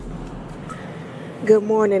Good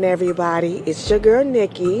morning, everybody. It's your girl,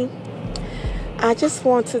 Nikki. I just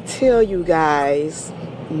want to tell you guys,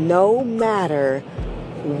 no matter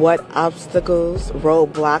what obstacles,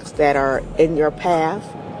 roadblocks that are in your path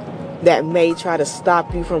that may try to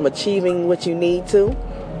stop you from achieving what you need to,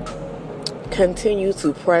 continue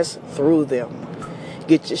to press through them.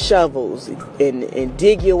 Get your shovels and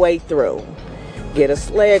dig your way through. Get a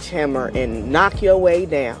sledgehammer and knock your way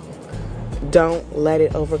down. Don't let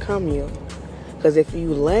it overcome you. Because if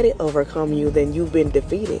you let it overcome you, then you've been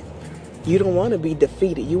defeated. You don't want to be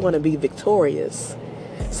defeated. You want to be victorious.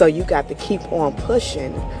 So you got to keep on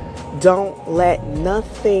pushing. Don't let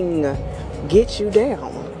nothing get you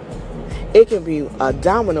down. It can be a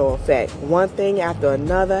domino effect. One thing after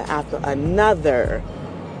another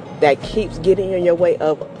that keeps getting in your way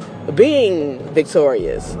of being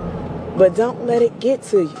victorious. But don't let it get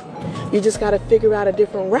to you. You just got to figure out a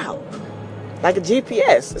different route. Like a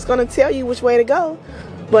GPS, it's going to tell you which way to go.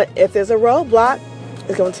 But if there's a roadblock,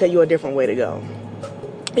 it's going to tell you a different way to go.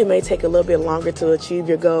 It may take a little bit longer to achieve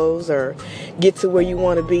your goals or get to where you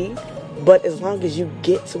want to be. But as long as you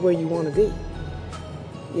get to where you want to be,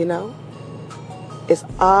 you know, it's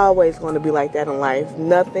always going to be like that in life.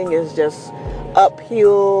 Nothing is just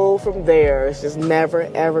uphill from there. It's just never,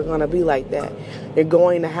 ever going to be like that. You're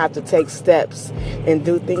going to have to take steps and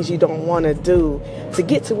do things you don't want to do to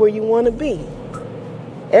get to where you want to be.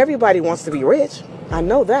 Everybody wants to be rich. I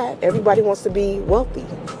know that. Everybody wants to be wealthy.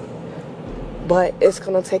 But it's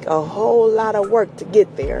going to take a whole lot of work to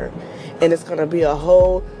get there. And it's going to be a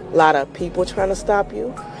whole lot of people trying to stop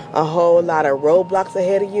you. A whole lot of roadblocks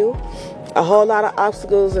ahead of you. A whole lot of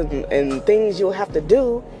obstacles and things you'll have to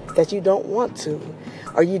do that you don't want to.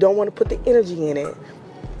 Or you don't want to put the energy in it.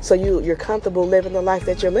 So you're comfortable living the life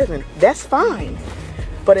that you're living. That's fine.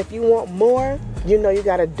 But if you want more, you know you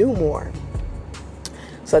got to do more.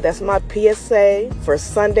 So that's my PSA for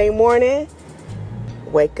Sunday morning.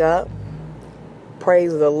 Wake up.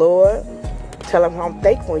 Praise the Lord. Tell him how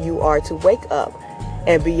thankful you are to wake up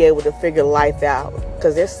and be able to figure life out.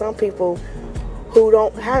 Because there's some people who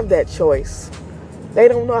don't have that choice. They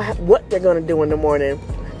don't know what they're going to do in the morning.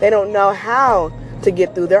 They don't know how to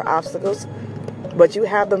get through their obstacles. But you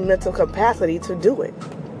have the mental capacity to do it.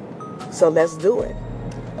 So let's do it.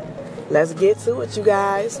 Let's get to it, you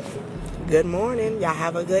guys. Good morning. Y'all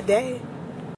have a good day.